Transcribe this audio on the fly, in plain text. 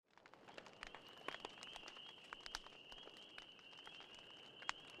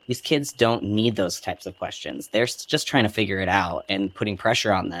these kids don't need those types of questions. They're just trying to figure it out, and putting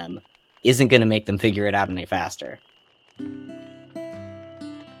pressure on them isn't going to make them figure it out any faster.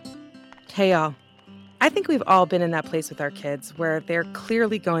 Hey, y'all. I think we've all been in that place with our kids where they're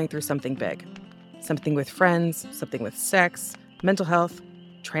clearly going through something big. Something with friends, something with sex, mental health,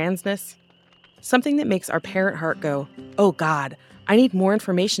 transness. Something that makes our parent heart go, oh God, I need more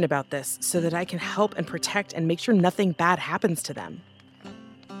information about this so that I can help and protect and make sure nothing bad happens to them.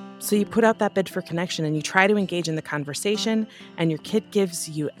 So you put out that bid for connection and you try to engage in the conversation, and your kid gives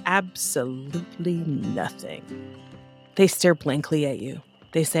you absolutely nothing. They stare blankly at you.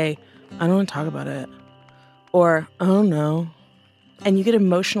 They say, I don't want to talk about it. Or, oh no. And you get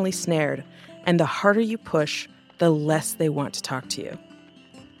emotionally snared, and the harder you push, the less they want to talk to you.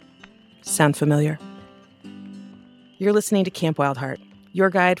 Sound familiar? You're listening to Camp Wild Heart, your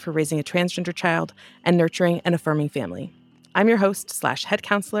guide for raising a transgender child and nurturing an affirming family. I'm your host/head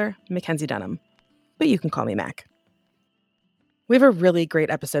counselor, Mackenzie Dunham, but you can call me Mac. We have a really great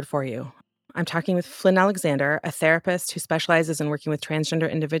episode for you. I'm talking with Flyn Alexander, a therapist who specializes in working with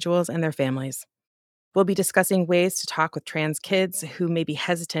transgender individuals and their families. We'll be discussing ways to talk with trans kids who may be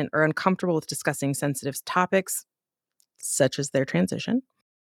hesitant or uncomfortable with discussing sensitive topics, such as their transition.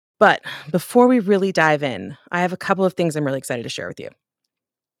 But before we really dive in, I have a couple of things I'm really excited to share with you.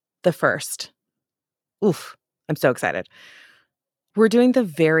 The first, I'm so excited. We're doing the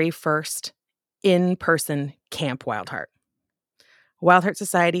very first in-person Camp Wild Heart. Wild Heart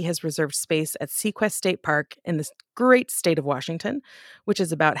Society has reserved space at Sequest State Park in the great state of Washington, which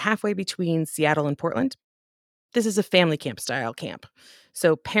is about halfway between Seattle and Portland. This is a family camp-style camp.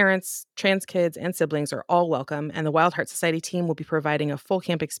 So parents, trans kids, and siblings are all welcome, and the Wild Heart Society team will be providing a full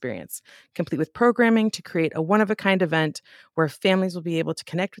camp experience, complete with programming to create a one-of-a-kind event where families will be able to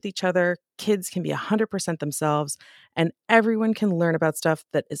connect with each other, kids can be 100% themselves, and everyone can learn about stuff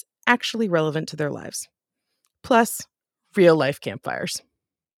that is actually relevant to their lives. Plus, real-life campfires.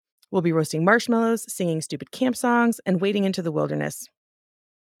 We'll be roasting marshmallows, singing stupid camp songs, and wading into the wilderness.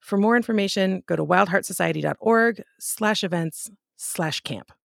 For more information, go to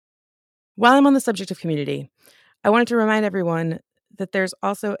wildheartsociety.org/events/camp. While I'm on the subject of community, I wanted to remind everyone that there's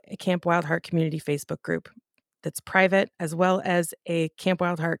also a Camp Wild Heart community Facebook group that's private, as well as a Camp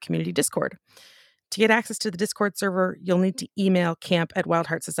Wild Heart community Discord. To get access to the Discord server, you'll need to email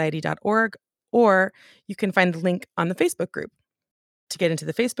camp@wildheartsociety.org, or you can find the link on the Facebook group. To get into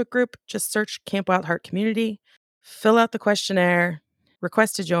the Facebook group, just search Camp Wild Heart Community, fill out the questionnaire,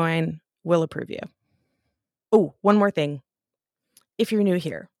 request to join, we'll approve you. Oh, one more thing. If you're new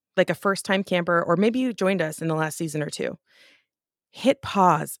here, like a first-time camper, or maybe you joined us in the last season or two, hit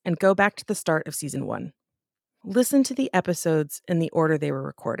pause and go back to the start of season 1. Listen to the episodes in the order they were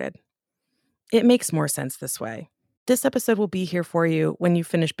recorded. It makes more sense this way. This episode will be here for you when you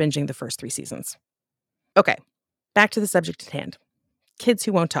finish binging the first 3 seasons. Okay, back to the subject at hand. Kids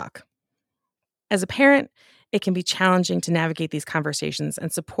who won't talk. As a parent, it can be challenging to navigate these conversations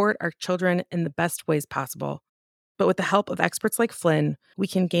and support our children in the best ways possible. But with the help of experts like Flyn, we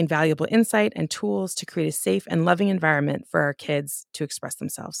can gain valuable insight and tools to create a safe and loving environment for our kids to express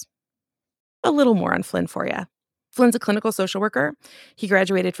themselves. A little more on Flyn for you. Flyn's a clinical social worker. He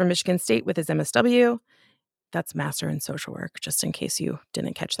graduated from Michigan State with his MSW. That's Master in Social Work, just in case you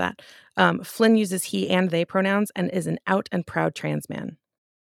didn't catch that. Flyn uses he and they pronouns and is an out and proud trans man.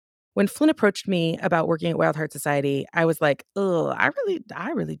 When Flyn approached me about working at Wild Heart Society, I was like, I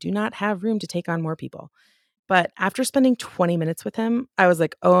really do not have room to take on more people. But after spending 20 minutes with him, I was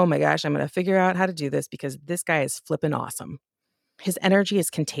like, oh my gosh, I'm going to figure out how to do this because this guy is flippin' awesome. His energy is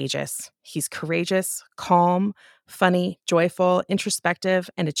contagious. He's courageous, calm, funny, joyful, introspective,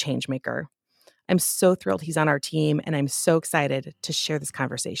 and a change maker. I'm so thrilled he's on our team, and I'm so excited to share this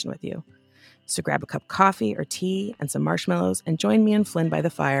conversation with you. So grab a cup of coffee or tea and some marshmallows and join me and Flyn by the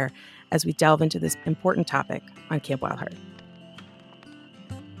fire as we delve into this important topic on Camp Wild Heart.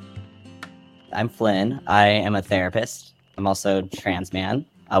 I'm Flyn. I am a therapist. I'm also a trans man,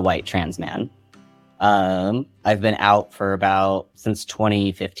 a white trans man. I've been out for since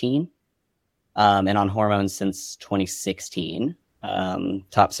 2015, and on hormones since 2016.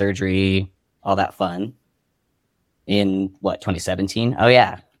 Top surgery, all that fun. In 2017? Oh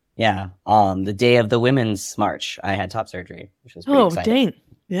yeah. Yeah. The day of the Women's March, I had top surgery, which was pretty exciting. Dang.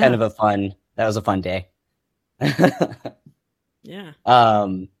 Yeah. That was a fun day. Yeah.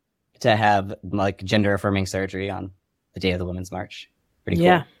 To have like gender affirming surgery on the day of the Women's March. Pretty cool.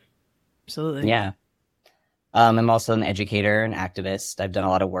 Yeah. Absolutely. Yeah. I'm also an educator and activist. I've done a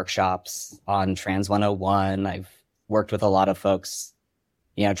lot of workshops on Trans 101. I've worked with a lot of folks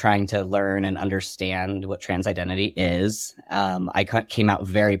trying to learn and understand what trans identity is. I came out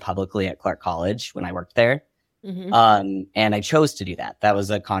very publicly at Clark College when I worked there. Mm-hmm. And I chose to do that. That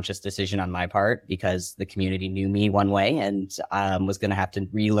was a conscious decision on my part because the community knew me one way and was going to have to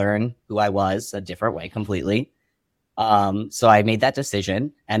relearn who I was a different way completely. So I made that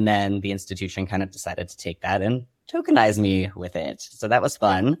decision, and then the institution kind of decided to take that and tokenize me with it. So that was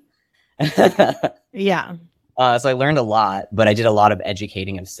fun. Yeah. So I learned a lot, but I did a lot of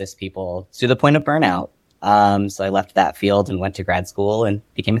educating of cis people to the point of burnout. So I left that field and went to grad school and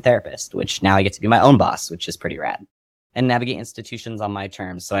became a therapist, which now I get to be my own boss, which is pretty rad, and navigate institutions on my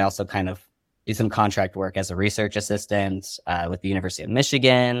terms. So I also kind of do some contract work as a research assistant with the University of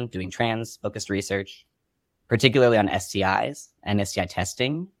Michigan, doing trans-focused research, particularly on STIs and STI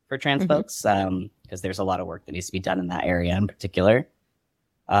testing for trans folks, because there's a lot of work that needs to be done in that area in particular,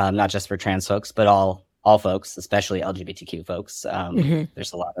 not just for trans folks, but all folks, especially LGBTQ folks.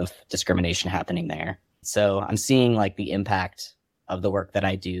 There's a lot of discrimination happening there. So I'm seeing like the impact of the work that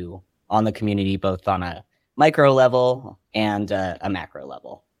I do on the community, both on a micro level and a macro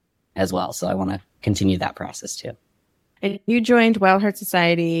level as well. So I want to continue that process too. And you joined Wild Heart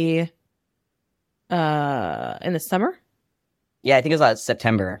Society in the summer? Yeah, I think it was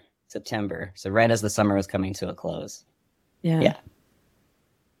September. So right as the summer was coming to a close. Yeah.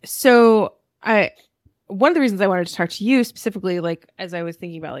 So one of the reasons I wanted to talk to you specifically, like as I was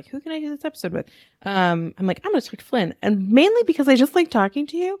thinking about like who can I do this episode with, I'm like, I'm gonna talk to Flyn, and mainly because I just like talking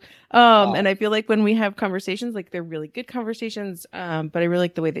to you, and I feel like when we have conversations, like they're really good conversations, but I really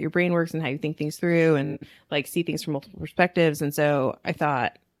like the way that your brain works and how you think things through and like see things from multiple perspectives. And so I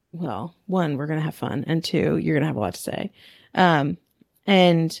thought, well, one, we're gonna have fun, and two, you're gonna have a lot to say,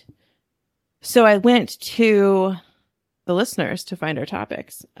 and so I went to the listeners to find our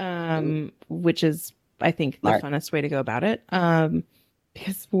topics, which is, I think, the funnest way to go about it,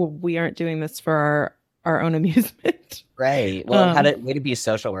 because we aren't doing this for our own amusement. Right. Well, way to be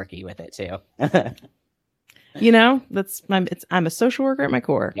social worky with it too. I'm a social worker at my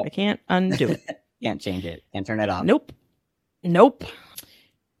core. Yep. I can't undo it. Can't change it. Can't turn it off. Nope.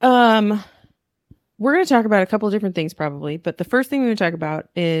 We're going to talk about a couple of different things probably, but the first thing we're going to talk about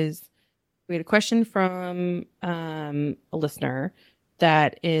is we had a question from a listener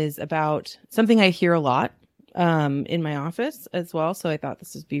that is about something I hear a lot in my office as well. So I thought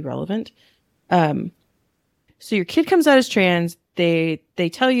this would be relevant. So your kid comes out as trans. They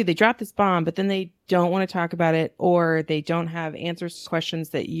tell you they dropped this bomb, but then they don't want to talk about it, or they don't have answers to questions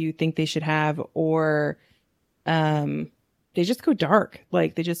that you think they should have, or they just go dark.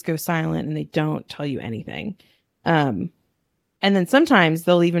 Like they just go silent and they don't tell you anything. And then sometimes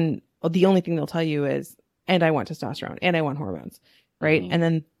the only thing they'll tell you is, and I want testosterone and I want hormones. Right. And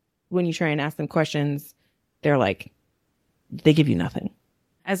then when you try and ask them questions, they're like, they give you nothing.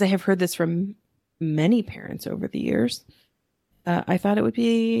 As I have heard this from many parents over the years, I thought it would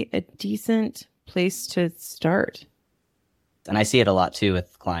be a decent place to start. And I see it a lot too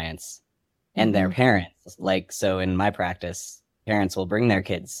with clients and their parents. Like, so in my practice, parents will bring their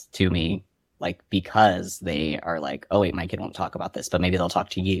kids to me, like, because they are like, oh wait, my kid won't talk about this, but maybe they'll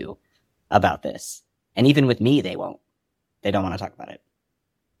talk to you about this. And even with me, they won't. They don't want to talk about it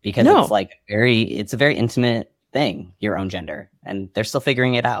because it's a very intimate thing, your own gender, and they're still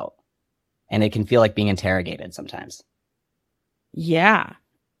figuring it out. And it can feel like being interrogated sometimes. Yeah.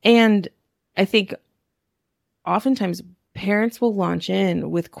 And I think oftentimes parents will launch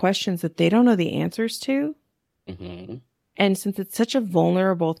in with questions that they don't know the answers to. And since it's such a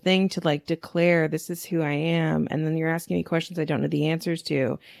vulnerable thing to like declare this is who I am, and then you're asking me questions I don't know the answers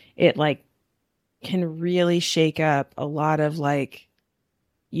to, it like can really shake up a lot of like,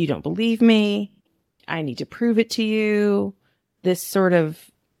 you don't believe me, I need to prove it to you, this sort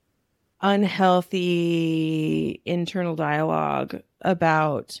of unhealthy internal dialogue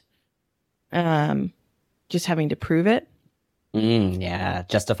about just having to prove it. Yeah,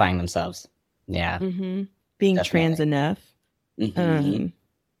 justifying themselves. Yeah. Being Definitely. trans enough.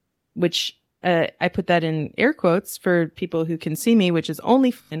 Which I put that in air quotes for people who can see me, which is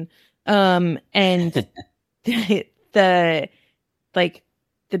only fun. And the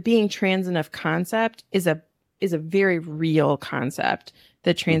being trans enough concept is a very real concept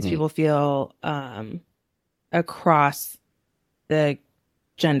that trans people feel across the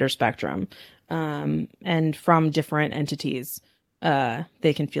gender spectrum, and from different entities.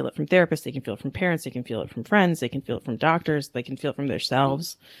 They can feel it from therapists, they can feel it from parents, they can feel it from friends, they can feel it from doctors, they can feel it from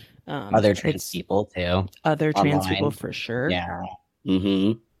themselves. Other trans people too. Other trans people for sure. Yeah.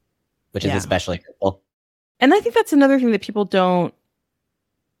 Which is especially cool. And I think that's another thing that people don't,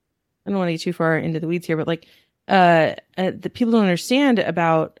 I don't want to get too far into the weeds here, but like that people don't understand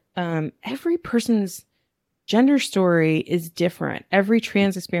about every person's gender story is different. Every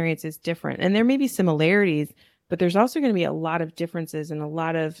trans experience is different. And there may be similarities, but there's also going to be a lot of differences and a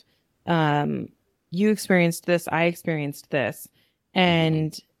lot of you experienced this, I experienced this.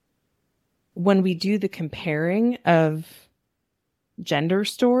 And when we do the comparing of gender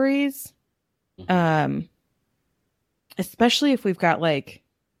stories, especially if we've got like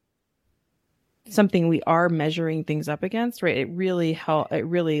something we are measuring things up against, right? It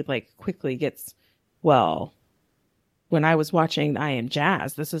really like quickly gets, well, when I was watching I Am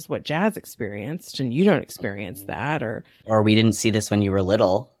Jazz, this is what Jazz experienced, and you don't experience that, or we didn't see this when you were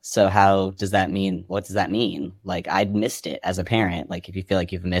little. So how does that mean? What does that mean? Like, I'd missed it as a parent. Like, if you feel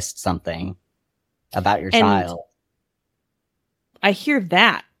like you've missed something about your child. I hear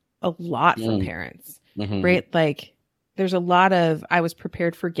that a lot from parents, right? Like, there's a lot of, I was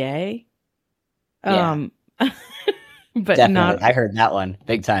prepared for gay. Yeah. But definitely. not. I heard that one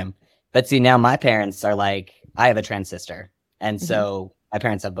big time. But see, now my parents are like, I have a trans sister. And so my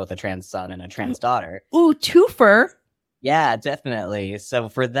parents have both a trans son and a trans daughter. Ooh, twofer. Yeah, definitely. So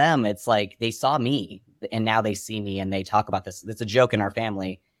for them, it's like they saw me and now they see me and they talk about this. It's a joke in our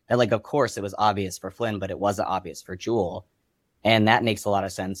family that, like, of course it was obvious for Flynn, but it wasn't obvious for Jewel. And that makes a lot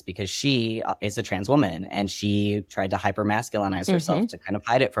of sense because she is a trans woman and she tried to hyper-masculinize herself to kind of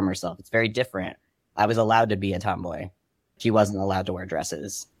hide it from herself. It's very different. I was allowed to be a tomboy. She wasn't allowed to wear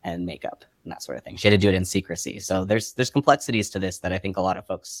dresses and makeup and that sort of thing. She had to do it in secrecy. So there's complexities to this that I think a lot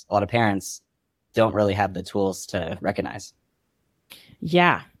of parents don't really have the tools to recognize.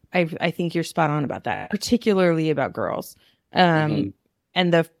 Yeah, I think you're spot on about that, particularly about girls. And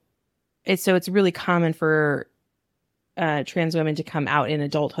it's really common for trans women to come out in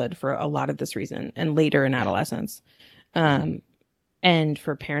adulthood for a lot of this reason and later in adolescence. And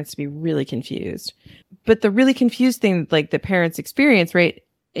for parents to be really confused. But the really confused thing, like the parents experience, right?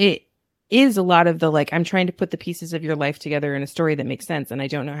 It is a lot of the, like, I'm trying to put the pieces of your life together in a story that makes sense. And I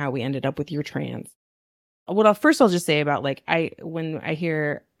don't know how we ended up with your trans. I'll just say about, like, I was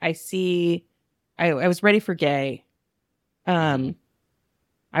ready for gay. I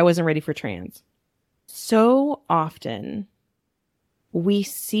wasn't ready for trans. So often we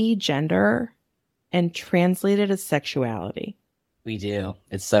see gender and translate it as sexuality. We do.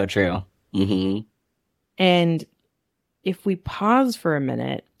 It's so true. And if we pause for a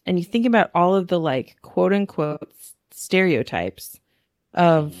minute and you think about all of the, like, quote unquote stereotypes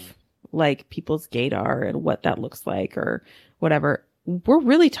of like people's gaydar and what that looks like or whatever, we're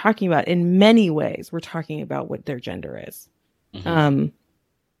really talking about, in many ways, we're talking about what their gender is.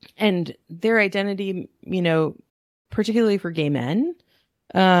 And their identity, particularly for gay men,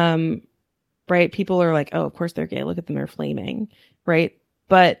 right? People are like, oh, of course they're gay. Look at them, they're flaming, right?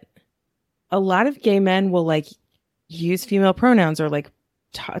 But a lot of gay men will, like, use female pronouns or, like,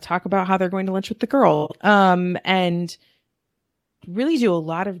 talk about how they're going to lunch with the girl, and really do a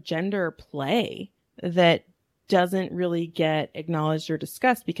lot of gender play that doesn't really get acknowledged or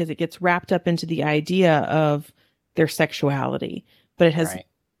discussed because it gets wrapped up into the idea of their sexuality, but it has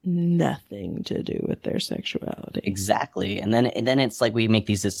nothing to do with their sexuality. Exactly. And then it's like we make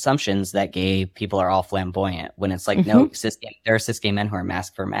these assumptions that gay people are all flamboyant when it's like, no, there are cis gay men who are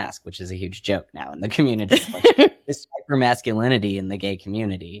mask for mask, which is a huge joke now in the community. Like, this hyper masculinity in the gay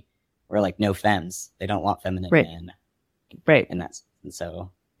community, we're like, no femmes. They don't want feminine men. Right. And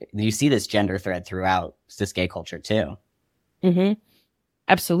so you see this gender thread throughout cis gay culture too.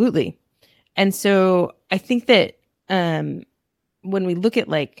 Absolutely. And so I think that when we look at,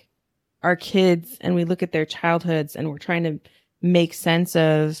 like, our kids and we look at their childhoods and we're trying to make sense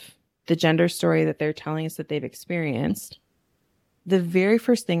of the gender story that they're telling us that they've experienced, the very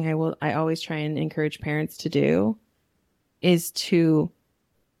first thing I always try and encourage parents to do is to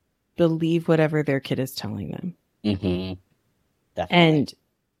believe whatever their kid is telling them. Definitely. And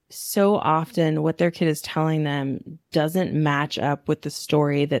so often what their kid is telling them doesn't match up with the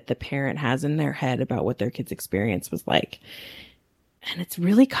story that the parent has in their head about what their kid's experience was like. And it's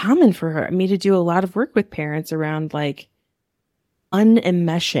really common for me to do a lot of work with parents around, like,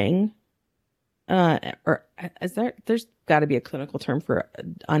 unenmeshing. Or there's got to be a clinical term for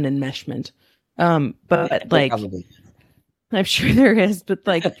unenmeshment. But like, probably. I'm sure there is, but,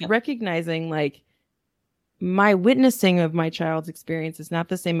 like, recognizing, like, my witnessing of my child's experience is not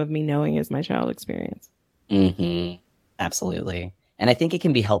the same of me knowing as my child's experience. Absolutely. And I think it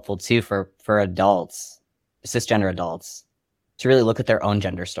can be helpful too for adults, cisgender adults, to really look at their own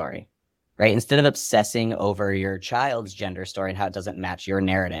gender story, right? Instead of obsessing over your child's gender story and how it doesn't match your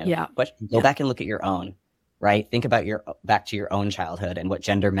narrative, but go back and look at your own, right? Think about back to your own childhood and what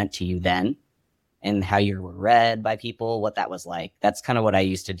gender meant to you then, and how you were read by people, what that was like. That's kind of what I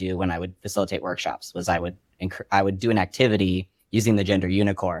used to do when I would facilitate workshops. Was I would do an activity using the gender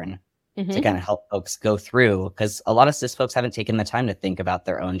unicorn to kind of help folks go through, because a lot of cis folks haven't taken the time to think about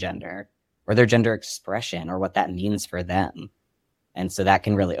their own gender or their gender expression or what that means for them. And so that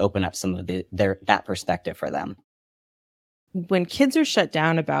can really open up some of that perspective for them. When kids are shut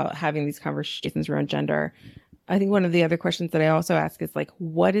down about having these conversations around gender, I think one of the other questions that I also ask is like,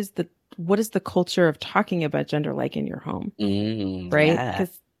 what is the culture of talking about gender like in your home? Right?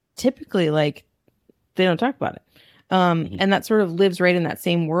 Because typically, like, they don't talk about it. And that sort of lives right in that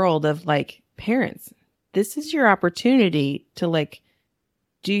same world of like, parents, this is your opportunity to like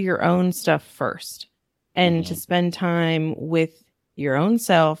do your own stuff first and to spend time with your own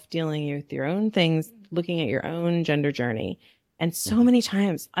self, dealing with your own things, looking at your own gender journey. And so many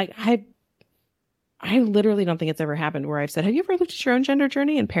times, I literally don't think it's ever happened where I've said, have you ever looked at your own gender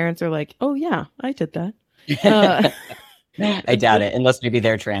journey? And parents are like, oh yeah, I did that. I doubt it, unless maybe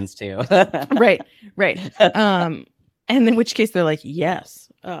they're trans too. Right. And in which case they're like,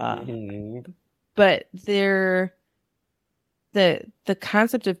 yes. But the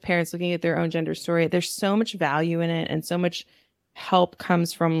concept of parents looking at their own gender story, there's so much value in it, and so much help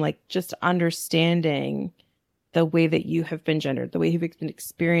comes from like just understanding the way that you have been gendered, the way you've been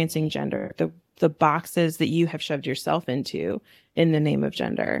experiencing gender, the boxes that you have shoved yourself into in the name of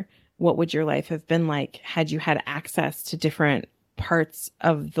gender. What would your life have been like had you had access to different parts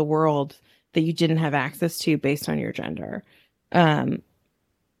of the world that you didn't have access to based on your gender?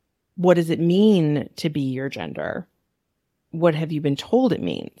 What does it mean to be your gender? What have you been told it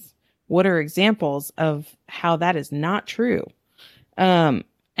means? What are examples of how that is not true?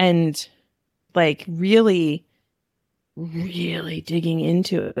 And like really digging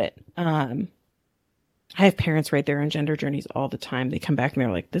into it. I have parents write their own gender journeys all the time. They come back and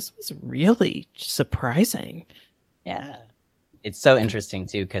they're like, this was really surprising. Yeah. It's so interesting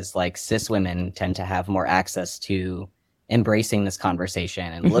too, because like cis women tend to have more access to embracing this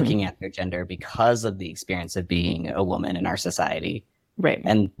conversation and looking at their gender because of the experience of being a woman in our society. Right.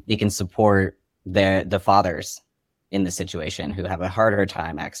 And they can support the fathers in the situation who have a harder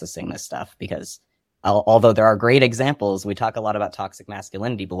time accessing this stuff, because although there are great examples, we talk a lot about toxic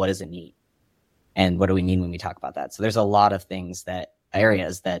masculinity, but what does it mean? And what do we mean when we talk about that? So there's a lot of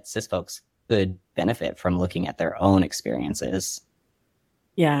areas that cis folks could benefit from looking at their own experiences.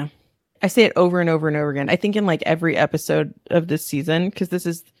 Yeah. I say it over and over and over again. I think in like every episode of this season, because this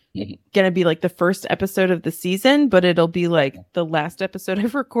is going to be like the first episode of the season, but it'll be like the last episode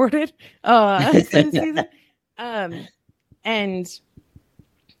I've recorded this season. And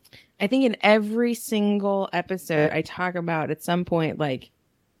I think in every single episode I talk about at some point, like,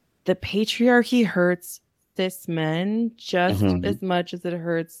 the patriarchy hurts cis men just as much as it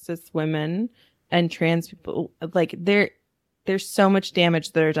hurts cis women and trans people. Like there's so much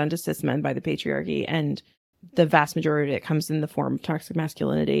damage that are done to cis men by the patriarchy, and the vast majority of it comes in the form of toxic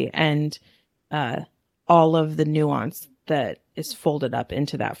masculinity and all of the nuance that is folded up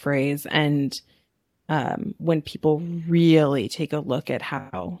into that phrase. And when people really take a look at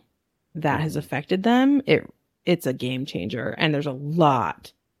how that has affected them, it's a game changer. And there's a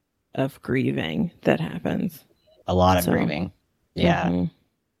lot of grieving that happens. A lot of grieving. Yeah.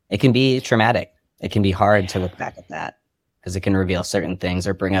 It can be traumatic. It can be hard to look back at that, because it can reveal certain things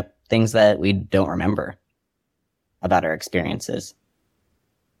or bring up things that we don't remember about our experiences.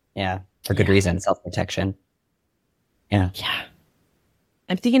 Yeah. For good reason. Self-protection. Yeah. Yeah.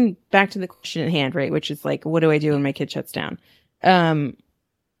 I'm thinking back to the question at hand, right? Which is like, what do I do when my kid shuts down?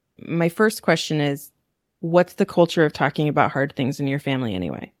 My first question is, what's the culture of talking about hard things in your family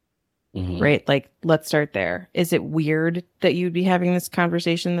anyway? Right? Like, let's start there. Is it weird that you'd be having this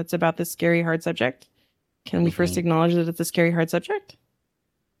conversation that's about this scary, hard subject? Can we first acknowledge that it's a scary, hard subject?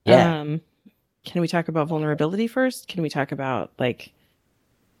 Yeah. Can we talk about vulnerability first? Can we talk about, like,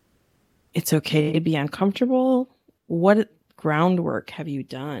 it's okay to be uncomfortable? What groundwork have you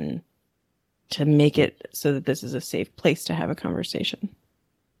done to make it so that this is a safe place to have a conversation?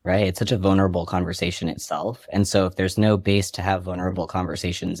 Right. It's such a vulnerable conversation itself. And so if there's no base to have vulnerable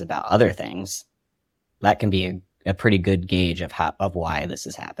conversations about other things, that can be a pretty good gauge of why this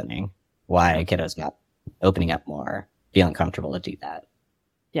is happening, why kiddos not opening up more, feeling comfortable to do that.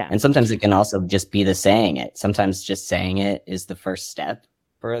 Yeah. And sometimes it can also just be the saying it. Sometimes just saying it is the first step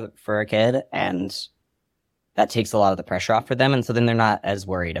for a kid, and that takes a lot of the pressure off for them. And so then they're not as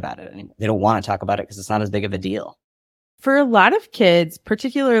worried about it anymore. They don't want to talk about it because it's not as big of a deal. For a lot of kids,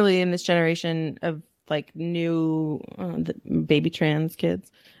 particularly in this generation of like new the baby trans kids,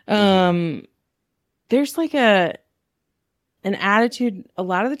 there's like an attitude a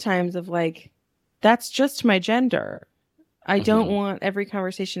lot of the times of like, that's just my gender. I don't Mhm. want every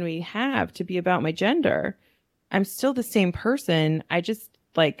conversation we have to be about my gender. I'm still the same person. I just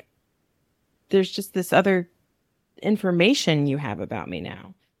like, there's just this other information you have about me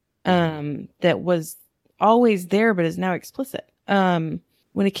now that was always there but is now explicit. When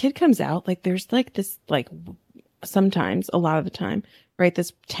a kid comes out, like there's like this like sometimes, a lot of the time, right,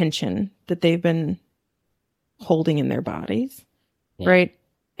 this tension that they've been holding in their bodies, Yeah. right?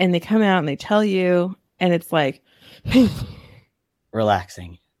 And they come out and they tell you, and it's like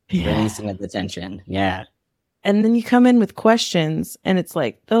Relaxing, yeah. releasing of the tension. Yeah. And then you come in with questions and it's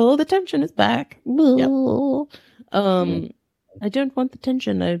like, oh, the tension is back. Yep. Um, I don't want the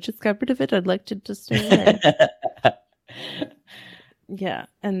tension. I just got rid of it. I'd like to just stay away. Yeah.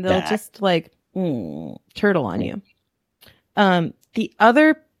 And they'll just like turtle on you. The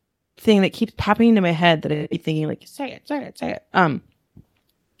other thing that keeps popping into my head that I'd be thinking, like, say it.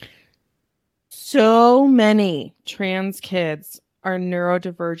 So many trans kids are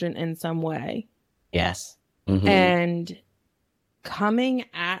neurodivergent in some way. Yes. And coming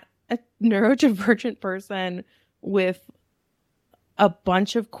at a neurodivergent person with a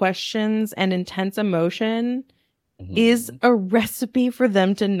bunch of questions and intense emotion is a recipe for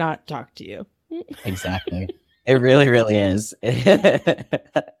them to not talk to you. Exactly. It really, really is.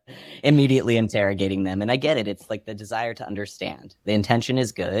 Immediately interrogating them. And I get it. It's like the desire to understand. The intention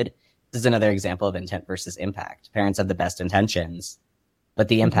is good. This is another example of intent versus impact. Parents have the best intentions, but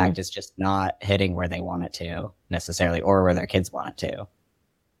the impact is just not hitting where they want it to necessarily, or where their kids want it to.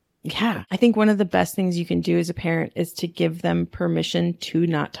 Yeah. I think one of the best things you can do as a parent is to give them permission to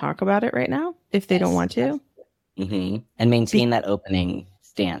not talk about it right now if they don't want to. And maintain that opening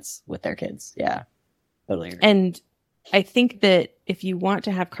stance with their kids. Yeah. Totally agree. And I think that if you want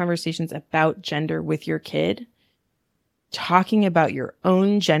to have conversations about gender with your kid, talking about your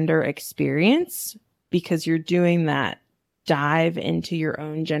own gender experience, because you're doing that dive into your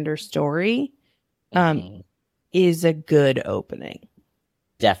own gender story, is a good opening.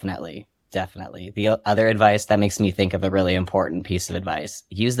 Definitely. The other advice that makes me think of a really important piece of advice: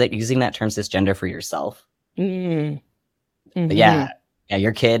 using that term cisgender for yourself. Yeah,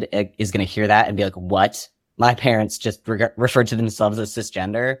 your kid is going to hear that and be like, "What? My parents just referred to themselves as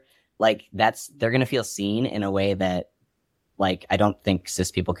cisgender." Like they're going to feel seen in a way that, like, I don't think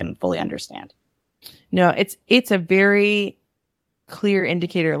cis people can fully understand. No, it's a very clear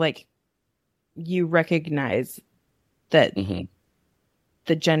indicator. Like, you recognize that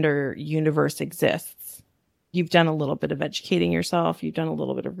the gender universe exists. You've done a little bit of educating yourself. You've done a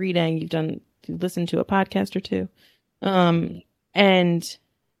little bit of reading. You've listened to a podcast or two. And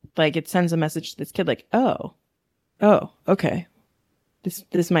like, it sends a message to this kid like, oh, okay.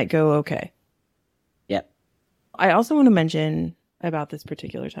 This might go okay. Yep. I also want to mention about this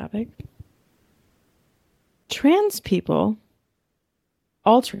particular topic. Trans people,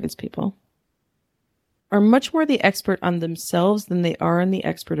 all trans people, are much more the expert on themselves than they are on the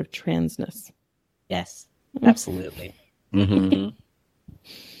expert of transness. Yes, absolutely. And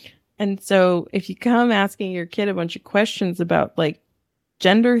so if you come asking your kid a bunch of questions about like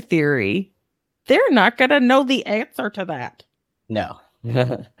gender theory, they're not going to know the answer to that. No,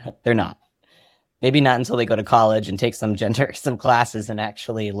 they're not. Maybe not until they go to college and take some classes and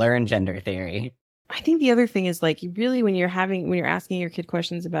actually learn gender theory. I think the other thing is, like, you really, when you're asking your kid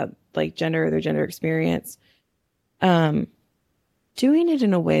questions about like gender or their gender experience, doing it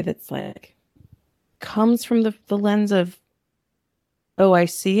in a way that's like comes from the lens of, oh, I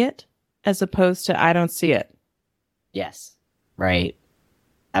see it, as opposed to I don't see it. Yes. Right.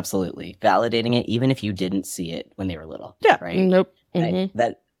 Absolutely. Validating it, even if you didn't see it when they were little. Yeah. Right. Nope.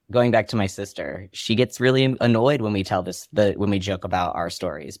 That going back to my sister, she gets really annoyed when we when we joke about our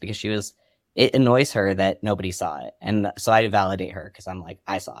stories, because it annoys her that nobody saw it. And so I validate her because I'm like,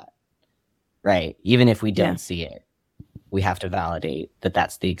 I saw it. Right. Even if we don't see it, we have to validate that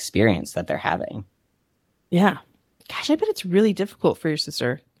that's the experience that they're having. Yeah. Gosh, I bet it's really difficult for your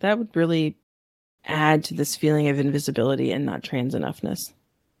sister. That would really add to this feeling of invisibility and not trans enoughness.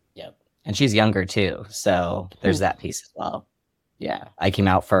 Yep. And she's younger too. So there's that piece as well. Yeah. I came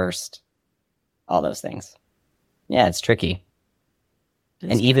out first. All those things. Yeah, it's tricky.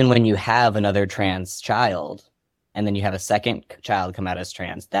 And even when you have another trans child, and then you have a second child come out as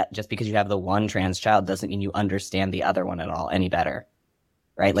trans, that just because you have the one trans child doesn't mean you understand the other one at all any better.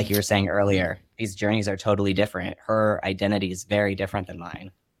 Right? Like you were saying earlier, these journeys are totally different. Her identity is very different than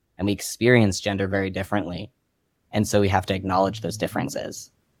mine. And we experience gender very differently. And so we have to acknowledge those differences.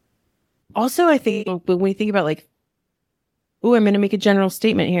 Also, I think when we think about like, oh, I'm going to make a general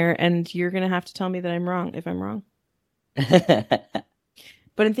statement here, and you're going to have to tell me that I'm wrong if I'm wrong.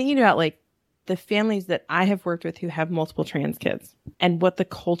 But I'm thinking about like the families that I have worked with who have multiple trans kids and what the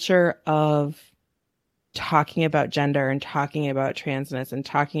culture of talking about gender and talking about transness and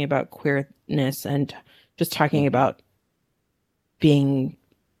talking about queerness and just talking about being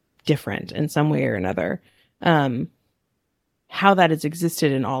different in some way or another, how that has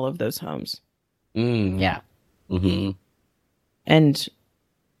existed in all of those homes. Yeah. Mm-hmm. And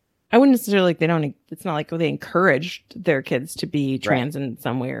I wouldn't necessarily like they don't. It's not like they encouraged their kids to be trans in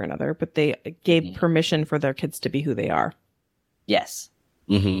some way or another, but they gave permission for their kids to be who they are. Yes.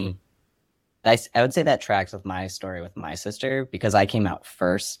 Mm-hmm. I would say that tracks with my story with my sister because I came out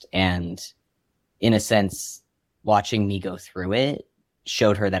first, and in a sense, watching me go through it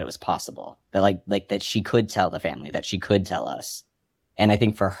showed her that it was possible. That like that she could tell the family, that she could tell us. And I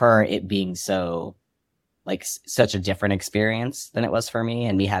think for her, it being so like such a different experience than it was for me,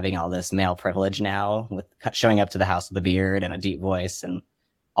 and me having all this male privilege now with showing up to the house with a beard and a deep voice and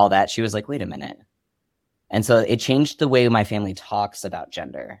all that, she was like, wait a minute. And so it changed the way my family talks about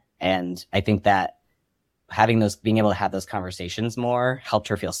gender. And I think that being able to have those conversations more helped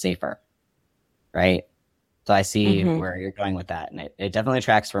her feel safer. Right. So I see where you're going with that. And it definitely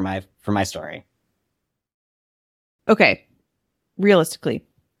tracks for my story. Okay. Realistically,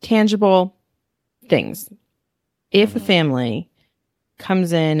 tangible things. If a family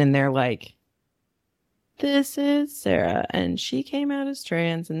comes in and they're like, this is Sarah and she came out as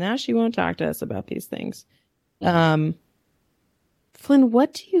trans and now she won't talk to us about these things. Flynn,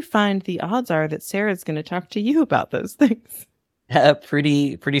 what do you find the odds are that Sarah's going to talk to you about those things?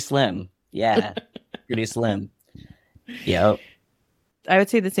 Pretty slim. Yeah. Pretty slim. Yep. I would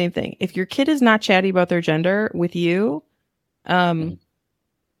say the same thing. If your kid is not chatty about their gender with you,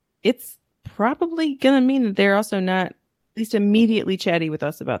 it's probably going to mean that they're also not at least immediately chatty with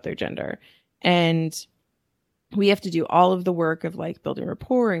us about their gender. And we have to do all of the work of like building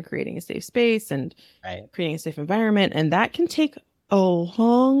rapport and creating a safe space and creating a safe environment. And that can take a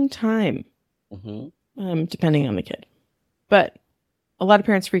long time, depending on the kid. But a lot of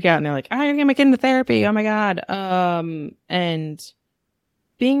parents freak out and they're like, I'm going to get my kid into therapy. Oh my God. And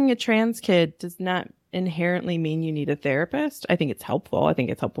being a trans kid does not inherently mean you need a therapist. I think it's helpful. I think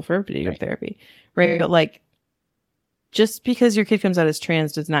it's helpful for everybody to do therapy. Right. But like, just because your kid comes out as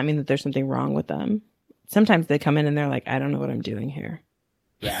trans does not mean that there's something wrong with them. Sometimes they come in and they're like, I don't know what I'm doing here.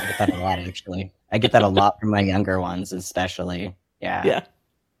 Yeah, I get that a lot, actually. I get that a lot from my younger ones, especially. Yeah. Yeah.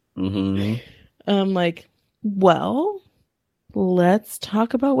 I'm like, well, let's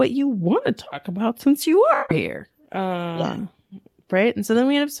talk about what you want to talk about since you are here. Right. And so then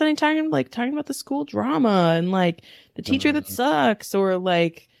we end up spending time talking about the school drama and like the teacher that sucks, or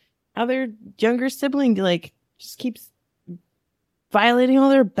like how their younger sibling like just keeps violating all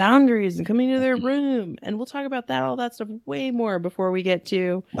their boundaries and coming to their room. And we'll talk about all that stuff way more before we get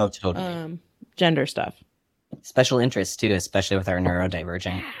to gender stuff. Special interests too, especially with our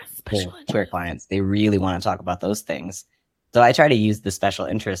neurodivergent queer clients. They really want to talk about those things. So I try to use the special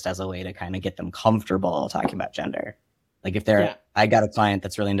interest as a way to kind of get them comfortable talking about gender. Like if I got a client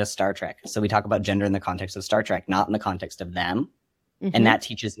that's really into Star Trek. So we talk about gender in the context of Star Trek, not in the context of them. And that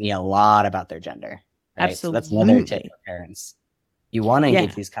teaches me a lot about their gender. Right? Absolutely. So that's another tip for parents. You want to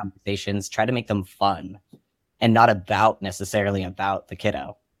engage these conversations, try to make them fun and not necessarily about the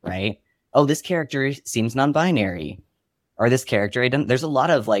kiddo, right? Oh, this character seems non-binary, or this character, there's a lot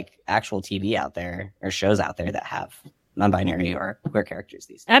of like actual TV out there or shows out there that have non-binary or queer characters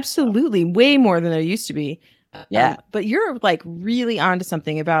these days. Absolutely. Way more than there used to be. Yeah. But you're like really onto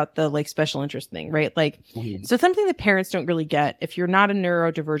something about the like special interest thing, right? Like, so something that parents don't really get if you're not a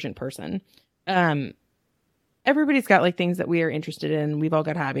neurodivergent person, everybody's got like things that we are interested in. We've all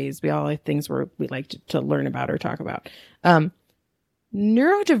got hobbies. We all have things we like to learn about or talk about.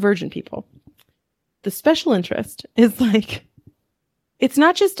 Neurodivergent people, the special interest is like, it's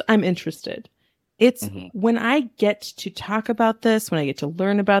not just I'm interested. It's when I get to talk about this, when I get to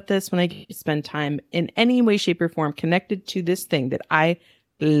learn about this, when I get to spend time in any way, shape, or form connected to this thing that I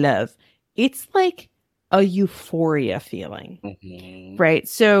love. It's like a euphoria feeling, right?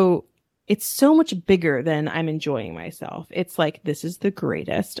 So it's so much bigger than I'm enjoying myself. It's like, this is the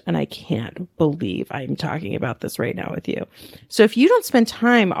greatest, and I can't believe I'm talking about this right now with you. So if you don't spend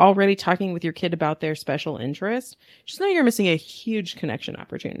time already talking with your kid about their special interest, just know you're missing a huge connection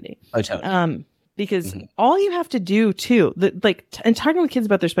opportunity. Oh, totally. Because all you have to do too, and talking with kids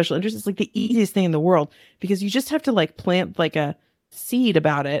about their special interests is like the easiest thing in the world, because you just have to like plant like a seed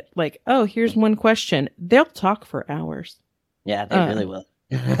about it. Like, oh, here's one question. They'll talk for hours. Yeah, they really will.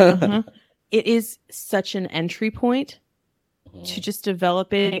 It is such an entry point to just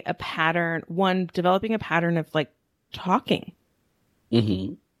developing a pattern of like talking.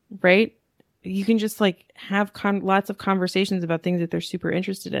 Right. you can just like have lots of conversations about things that they're super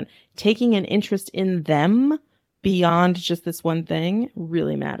interested in. Taking an interest in them beyond just this one thing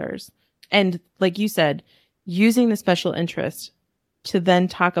really matters. And like you said, using the special interest to then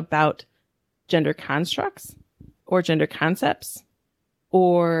talk about gender constructs or gender concepts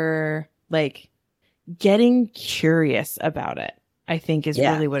or like getting curious about it, I think is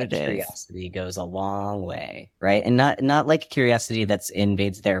really what it is. Curiosity goes a long way, right? And not like curiosity that's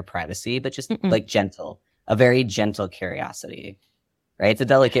invades their privacy, but just like a very gentle curiosity, right? It's a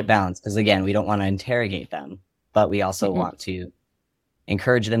delicate balance because again, we don't want to interrogate them, but we also want to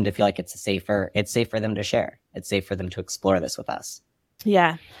encourage them to feel like it's safe for them to share. It's safe for them to explore this with us.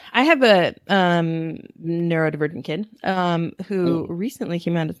 Yeah. I have a neurodivergent kid who recently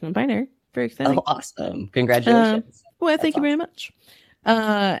came out as non-binary. Very exciting. Oh, awesome. Congratulations. Well, thank you very much.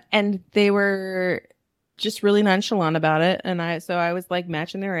 And they were just really nonchalant about it. And I was like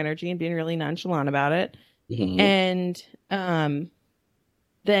matching their energy and being really nonchalant about it. And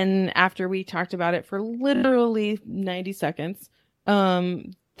then after we talked about it for literally 90 seconds,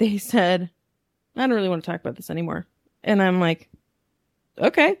 they said, I don't really want to talk about this anymore. And I'm like,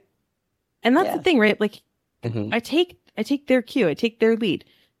 okay. And that's the thing, right? Like I take their cue, I take their lead.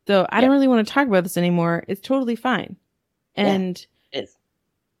 So I don't really want to talk about this anymore. It's totally fine. And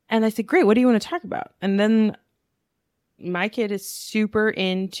and I said, great, what do you want to talk about? And then my kid is super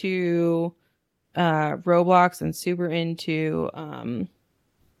into Roblox and super into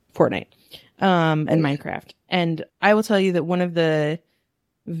Fortnite and Minecraft. And I will tell you that one of the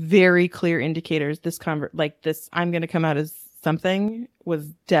very clear indicators this I'm going to come out as something was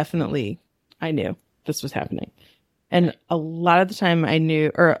definitely, I knew this was happening. And a lot of the time I knew,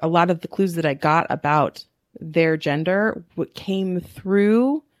 or a lot of the clues that I got about their gender came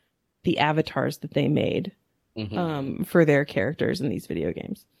through the avatars that they made for their characters in these video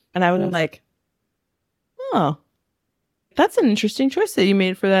games. And I was like, oh, that's an interesting choice that you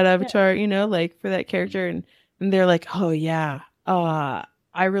made for that avatar, you know, like for that character. And they're like, oh yeah,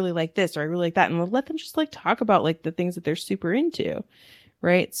 I really like this or I really like that. And we'll let them just like talk about like the things that they're super into.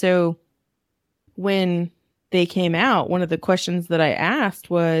 Right. So when they came out, one of the questions that I asked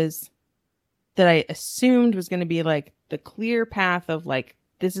was that I assumed was going to be like the clear path of like,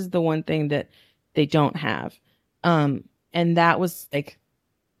 this is the one thing that they don't have. And that was like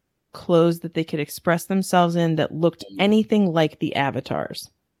clothes that they could express themselves in that looked anything like the avatars.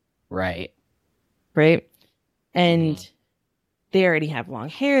 Right. Right. And they already have long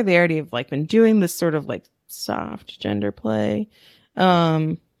hair. They already have like been doing this sort of like soft gender play.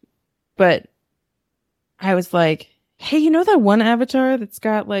 But I was like, hey, you know that one avatar that's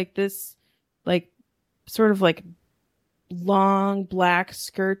got like this like sort of like long black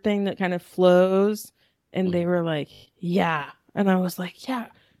skirt thing that kind of flows? And they were like, yeah. And I was like, yeah,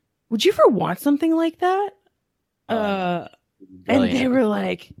 would you ever want something like that? And they were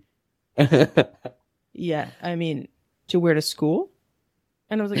like, yeah, I mean, to wear to school?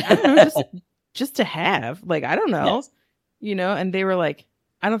 And I was like, I don't know, just to have. Like, I don't know. Yes. You know, and they were like,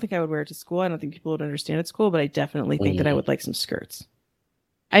 I don't think I would wear it to school. I don't think people would understand at school, but I definitely think that I would like some skirts.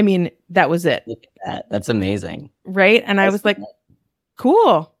 I mean, that was it. Look at that. That's amazing. Right? And I was like,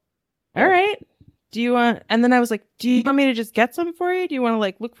 cool. All right. Do you want, and then I was like, do you want me to just get some for you? Do you want to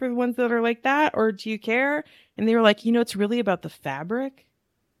like look for the ones that are like that? Or do you care? And they were like, you know, it's really about the fabric.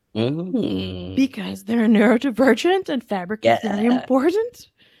 Because they're neurodivergent and fabric is very important.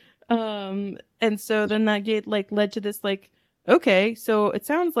 And so then that led to this like, okay, so it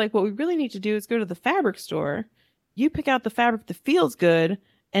sounds like what we really need to do is go to the fabric store. You pick out the fabric that feels good,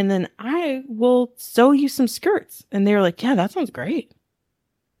 and then I will sew you some skirts. And they were like, yeah, that sounds great.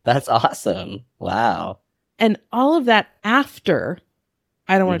 That's awesome. Wow. And all of that after,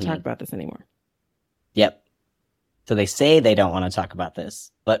 I don't want to talk about this anymore. Yep. So they say they don't want to talk about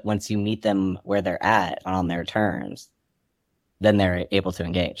this, but once you meet them where they're at on their terms, then they're able to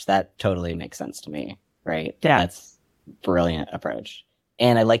engage. That totally makes sense to me, right? Yeah. That's a brilliant approach.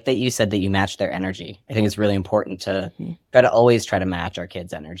 And I like that you said that you match their energy. I think it's really important to always try to match our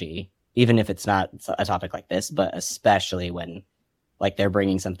kids' energy, even if it's not a topic like this, but especially when like they're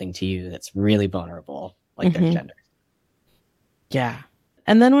bringing something to you that's really vulnerable, like their gender. Yeah.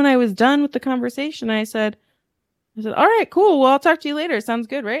 And then when I was done with the conversation, I said, all right, cool. Well, I'll talk to you later. Sounds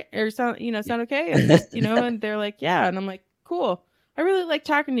good, right? Or sound okay? And, and they're like, yeah. And I'm like, cool. I really like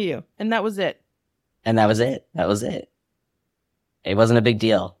talking to you. And that was it. And that was it. It wasn't a big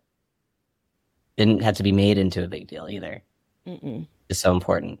deal. Didn't have to be made into a big deal either. It's so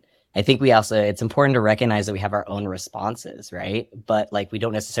important. I think it's important to recognize that we have our own responses, right? But like, we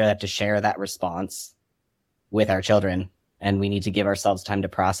don't necessarily have to share that response with our children and we need to give ourselves time to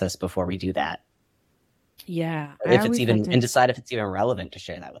process before we do that. Yeah. And decide if it's even relevant to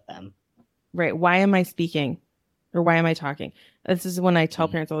share that with them. Right. Why am I speaking? Or why am I talking? This is when I tell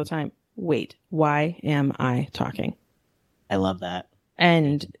parents all the time, wait, why am I talking? I love that.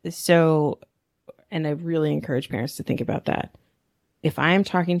 And I really encourage parents to think about that. If I am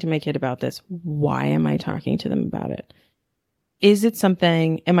talking to my kid about this, why am I talking to them about it? Is it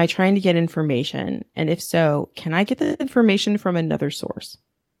something, am I trying to get information? And if so, can I get the information from another source?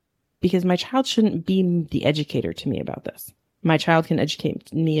 Because my child shouldn't be the educator to me about this. My child can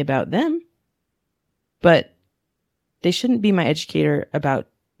educate me about them, but they shouldn't be my educator about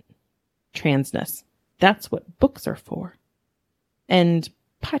transness. That's what books are for. And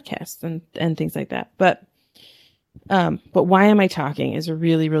podcasts and things like that. But why am I talking is a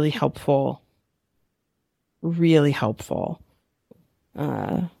really, really helpful way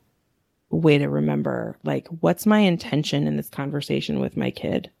to remember, like, what's my intention in this conversation with my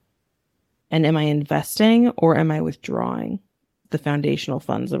kid? And am I investing or am I withdrawing the foundational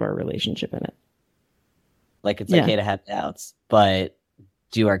funds of our relationship in it? Like, it's okay to have doubts, but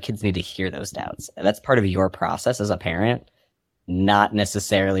do our kids need to hear those doubts? That's part of your process as a parent, not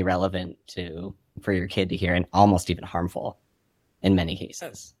necessarily relevant for your kid to hear, and almost even harmful in many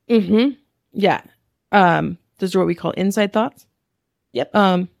cases. Mm-hmm. Yeah. Those are what we call inside thoughts. Yep.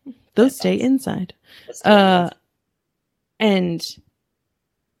 Those stay inside. And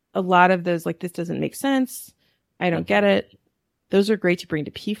a lot of those, like, this doesn't make sense. I don't get it. Those are great to bring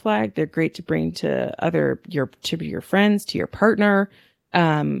to PFLAG. They're great to bring to your friends, to your partner,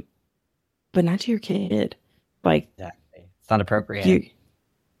 but not to your kid. Like, exactly. It's not appropriate.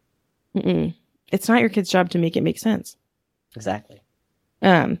 It's not your kid's job to make it make sense. Exactly.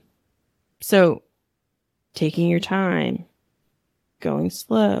 So taking your time, going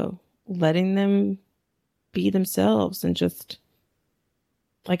slow, letting them be themselves, and just,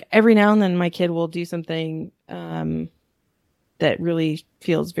 like, every now and then my kid will do something that really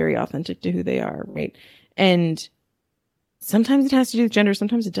feels very authentic to who they are, right? And sometimes it has to do with gender,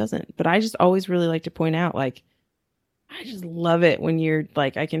 sometimes it doesn't. But I just always really like to point out, like, I just love it when you're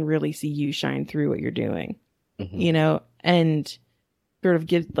like, I can really see you shine through what you're doing, you know, and sort of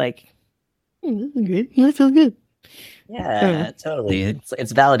give, like, this is good. I feel good. Yeah, totally.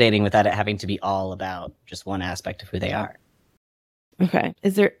 It's validating without it having to be all about just one aspect of who they are. Okay.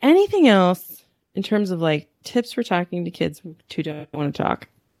 Is there anything else in terms of, like, tips for talking to kids who don't want to talk?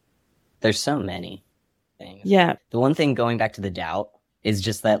 There's so many things. Yeah. The one thing, going back to the doubt, is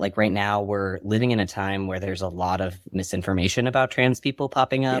just that, like, right now we're living in a time where there's a lot of misinformation about trans people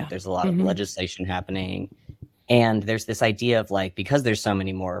popping up. Yeah. There's a lot of legislation happening. And there's this idea of, like, because there's so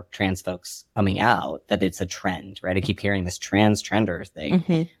many more trans folks coming out, that it's a trend, right? I keep hearing this trans trender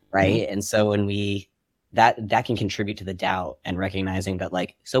thing, right? And so when that can contribute to the doubt, and recognizing that,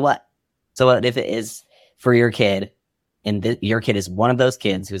 like, so what if it is for your kid, and your kid is one of those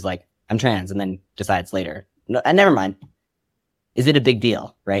kids who's like, I'm trans, and then decides later, no, and never mind. Is it a big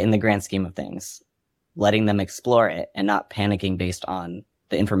deal, right? In the grand scheme of things, letting them explore it and not panicking based on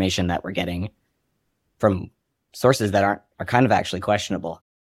the information that we're getting from sources that are kind of actually questionable.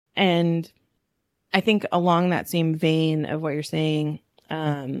 And I think along that same vein of what you're saying,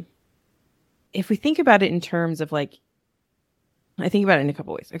 if we think about it in terms of, like, I think about it in a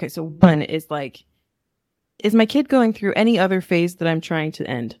couple ways. Okay, so one is, like, is my kid going through any other phase that I'm trying to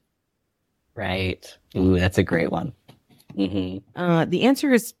end? Right. Ooh, that's a great one. Mm-hmm. The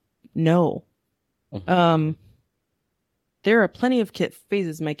answer is no. Mm-hmm. There are plenty of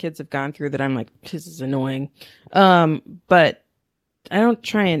phases my kids have gone through that I'm like, this is annoying. But I don't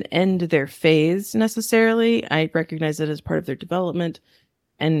try and end their phase necessarily. I recognize it as part of their development,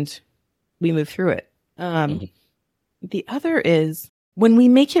 and we move through it. The other is when we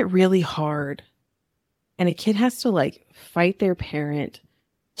make it really hard and a kid has to, like, fight their parent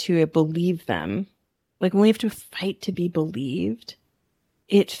to believe them. Like, when we have to fight to be believed,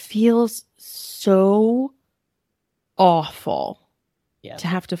 it feels so awful to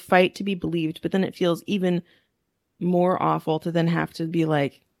have to fight to be believed. But then it feels even more awful to then have to be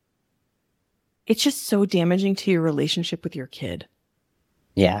like, it's just so damaging to your relationship with your kid.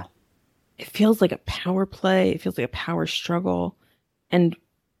 Yeah. It feels like a power play. It feels like a power struggle. And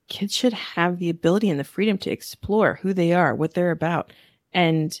kids should have the ability and the freedom to explore who they are, what they're about.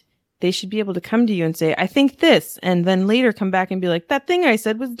 And they should be able to come to you and say, I think this, and then later come back and be like, that thing I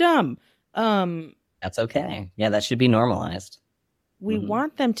said was dumb. That's okay. Yeah, that should be normalized. We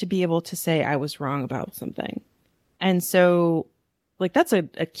want them to be able to say, I was wrong about something. And so, like, that's a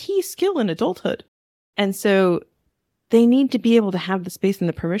key skill in adulthood. And so they need to be able to have the space and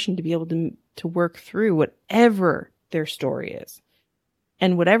the permission to be able to work through whatever their story is.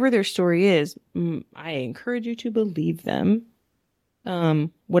 And whatever their story is, I encourage you to believe them.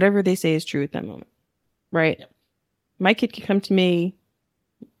 Whatever they say is true at that moment, right? Yep. My kid could come to me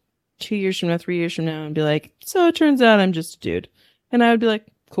 2 years from now, 3 years from now, and be like, so it turns out I'm just a dude. And I would be like,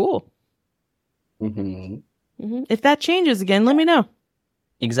 cool. If that changes again, let me know.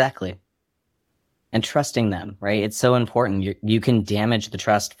 Exactly. And trusting them, right? It's so important. You can damage the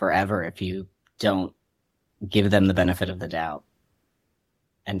trust forever if you don't give them the benefit of the doubt.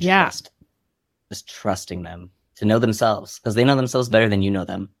 And just trusting them to know themselves, because they know themselves better than you know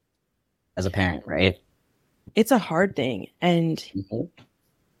them as a parent, right? It's a hard thing,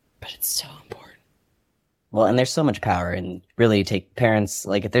 but it's so important. Well, and there's so much power in really parents,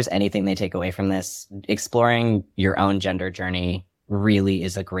 like if there's anything they take away from this, exploring your own gender journey really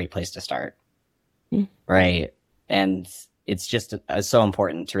is a great place to start, right? And it's just so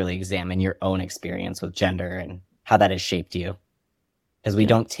important to really examine your own experience with gender and how that has shaped you. Because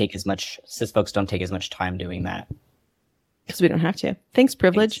cis folks don't take as much time doing that. Because we don't have to. Thanks,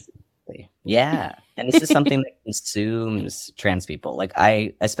 privilege. Exactly. Yeah. And this is something that consumes trans people. Like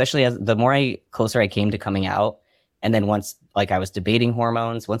especially as the more closer I came to coming out, and then once like I was debating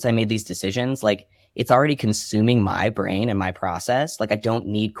hormones, once I made these decisions, like it's already consuming my brain and my process. Like I don't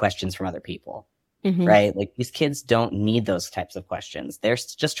need questions from other people, right? Like these kids don't need those types of questions. They're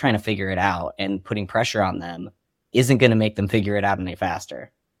just trying to figure it out, and putting pressure on them isn't going to make them figure it out any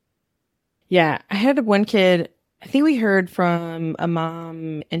faster. Yeah. I had one kid, I think we heard from a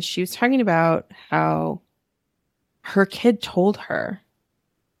mom, and she was talking about how her kid told her,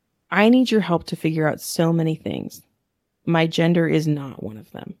 I need your help to figure out so many things. My gender is not one of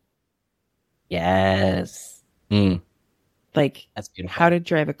them. Yes. Like, that's beautiful. How to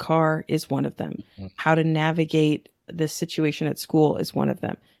drive a car is one of them. How to navigate the situation at school is one of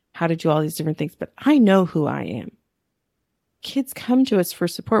them. How to do all these different things. But I know who I am. Kids come to us for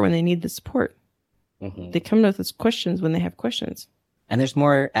support when they need the support. They come to us with questions when they have questions. And there's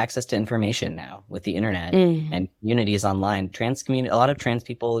more access to information now with the internet and communities online. A lot of trans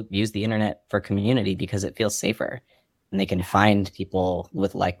people use the internet for community because it feels safer, and they can find people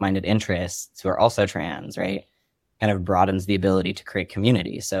with like-minded interests who are also trans, right? Kind of broadens the ability to create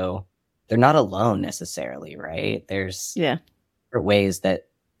community. So they're not alone necessarily, right? There's different ways that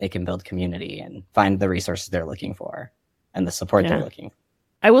they can build community and find the resources they're looking for and the support they're looking for.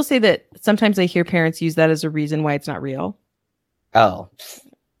 I will say that sometimes I hear parents use that as a reason why it's not real. Oh,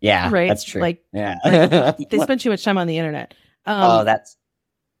 yeah, right. That's true. Like they spend too much time on the internet. I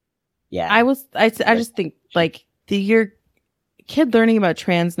just think like your kid learning about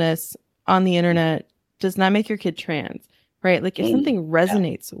transness on the internet does not make your kid trans, right? Like if something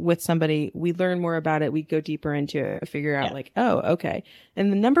resonates with somebody, we learn more about it. We go deeper into it, figure out like, oh, okay.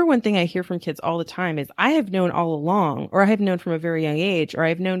 And the number one thing I hear from kids all the time is I have known all along, or I have known from a very young age, or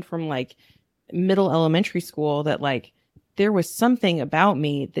I've known from like middle elementary school that like there was something about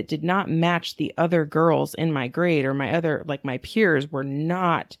me that did not match the other girls in my grade, or my peers were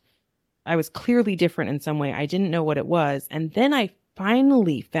not. I was clearly different in some way. I didn't know what it was. And then I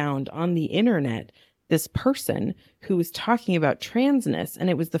finally found on the internet this person who was talking about transness. And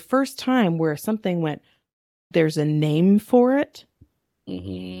it was the first time where something went, there's a name for it.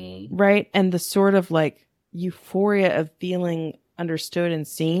 Right. And the sort of like euphoria of feeling understood and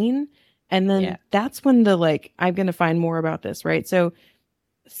seen. And then that's when the like, I'm going to find more about this. Right. So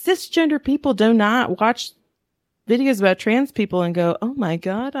cisgender people do not watch videos about trans people and go, oh my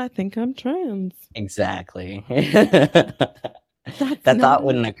God, I think I'm trans. Exactly. That thought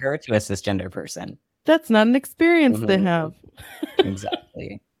wouldn't occur to a cisgender person. That's not an experience they have.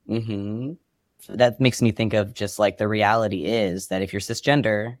 Exactly. So that makes me think of just like the reality is that if you're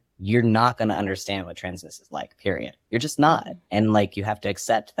cisgender, you're not going to understand what transness is like, period. You're just not. And like you have to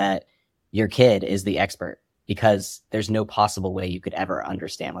accept that your kid is the expert, because there's no possible way you could ever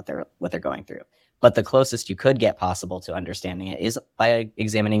understand what they're going through. But the closest you could get possible to understanding it is by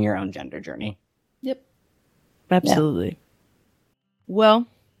examining your own gender journey. Yep. Absolutely. Yeah. Well,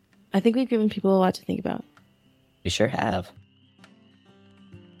 I think we've given people a lot to think about. We sure have.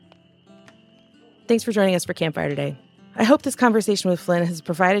 Thanks for joining us for Campfire today. I hope this conversation with Flyn has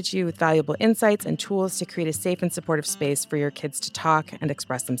provided you with valuable insights and tools to create a safe and supportive space for your kids to talk and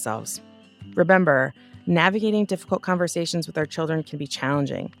express themselves. Remember, navigating difficult conversations with our children can be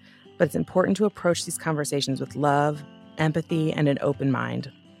challenging, but it's important to approach these conversations with love, empathy, and an open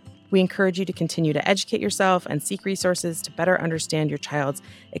mind. We encourage you to continue to educate yourself and seek resources to better understand your child's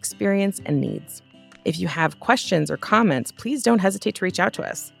experience and needs. If you have questions or comments, please don't hesitate to reach out to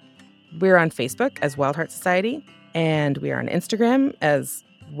us. We're on Facebook as Wild Heart Society, and we are on Instagram as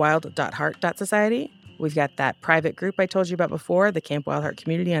wild.heart.society. We've got that private group I told you about before, the Camp Wild Heart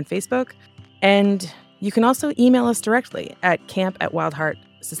community on Facebook. And you can also email us directly at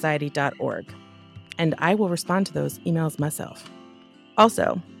camp@wildheartsociety.org. And I will respond to those emails myself.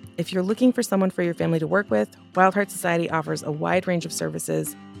 Also, if you're looking for someone for your family to work with, Wild Heart Society offers a wide range of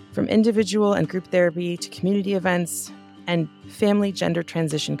services, from individual and group therapy to community events and family gender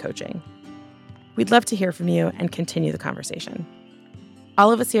transition coaching. We'd love to hear from you and continue the conversation.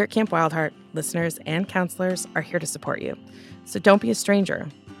 All of us here at Camp Wild Heart, listeners and counselors, are here to support you. So don't be a stranger.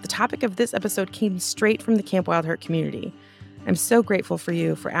 The topic of this episode came straight from the Camp Wild Heart community. I'm so grateful for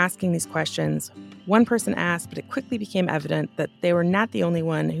you for asking these questions. One person asked, but it quickly became evident that they were not the only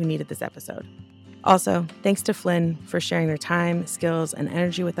one who needed this episode. Also, thanks to Flyn for sharing their time, skills, and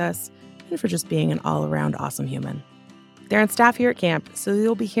energy with us, and for just being an all-around awesome human. They're on staff here at camp, so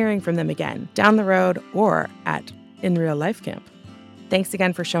you'll be hearing from them again, down the road or at In Real Life Camp. Thanks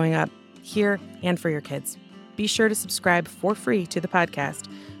again for showing up, here and for your kids. Be sure to subscribe for free to the podcast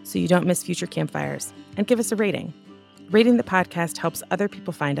so you don't miss future campfires, and give us a rating. Rating the podcast helps other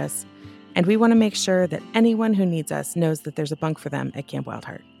people find us, and we want to make sure that anyone who needs us knows that there's a bunk for them at Camp Wild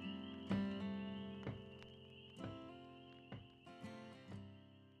Heart.